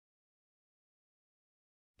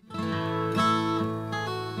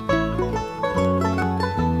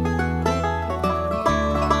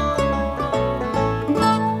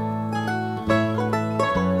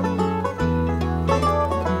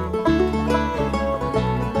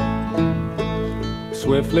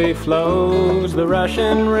Swiftly flows the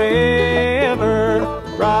Russian river,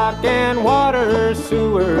 rock and water,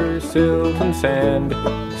 sewer, silt and sand.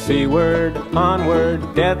 Seaward, onward,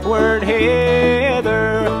 deathward,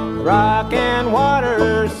 hither, rock and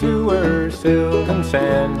water, sewer, silt and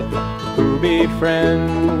sand. Who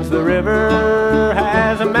befriends the river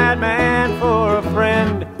has a madman for a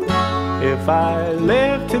friend. If I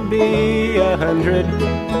live to be 100,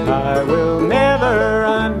 I will never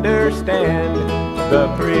understand the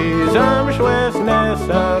presumptuousness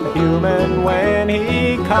of human when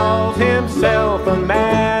he calls himself a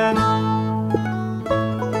man.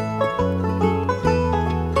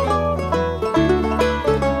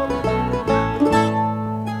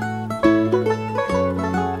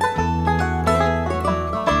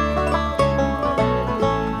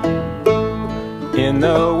 In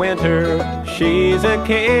the winter, she's a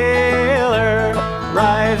killer,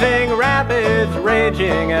 rising rapids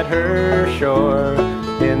raging at her shore.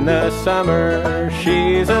 In the summer,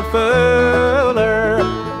 she's a fooler,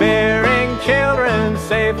 bearing children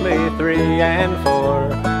safely 3 and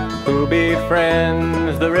 4. Who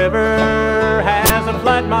befriends the river has a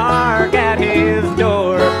flood mark at his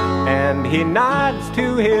door, and he nods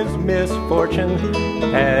to his misfortune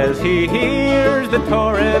as he hears the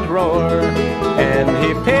torrent roar, and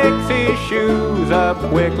he picks his shoes up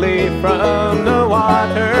quickly from the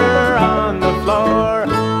water on the floor.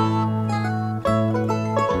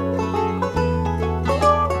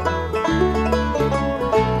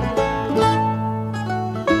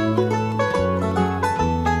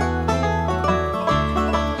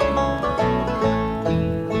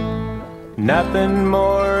 Nothing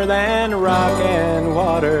more than rock and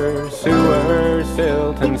water, sewer,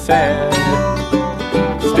 silt and sand.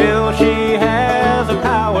 Still she has a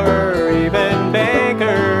power even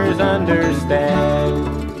bankers understand.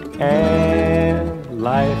 And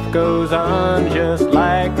life goes on just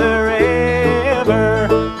like the river,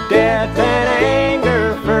 death and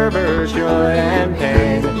anger, fervor, joy and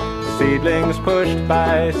pain. Seedlings pushed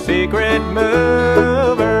by secret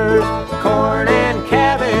movers, corn and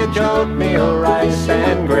cabbage, oatmeal, rice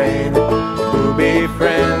and grain. Who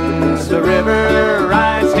befriends the river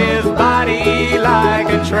rides his body like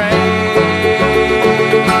a train.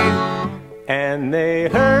 And they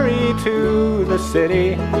hurry to the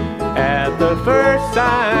city at the first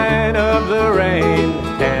sign of the rain,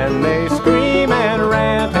 and they scream and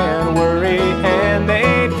rant and worry, and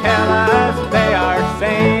they tell us they are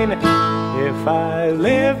sane. If I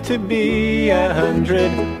live to be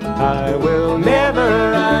 100, I will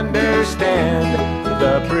never understand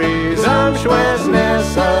the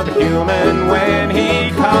presumptuousness of human when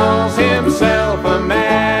he calls himself a man.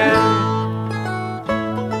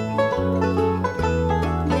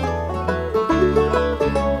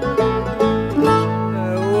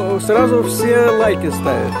 Сразу все лайки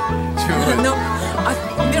ставят. Ну,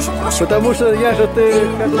 между прочим... Потому что я же ты...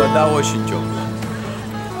 Вода очень теплая.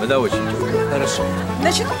 Вода очень теплая. Хорошо.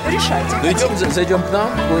 Значит, решайте. Ну идем, зайдем к нам,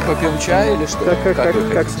 мы попьем чай или что?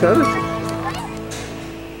 Как скажете?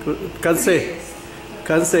 В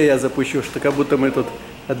конце я запущу, что как будто мы тут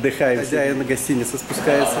отдыхаем. Хозяин на гостинице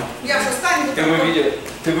спускается.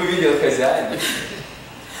 Ты бы видел хозяина?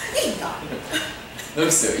 Ну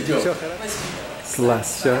все, идем.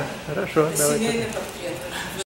 Класс, все, хорошо, давай. Семейный портрет.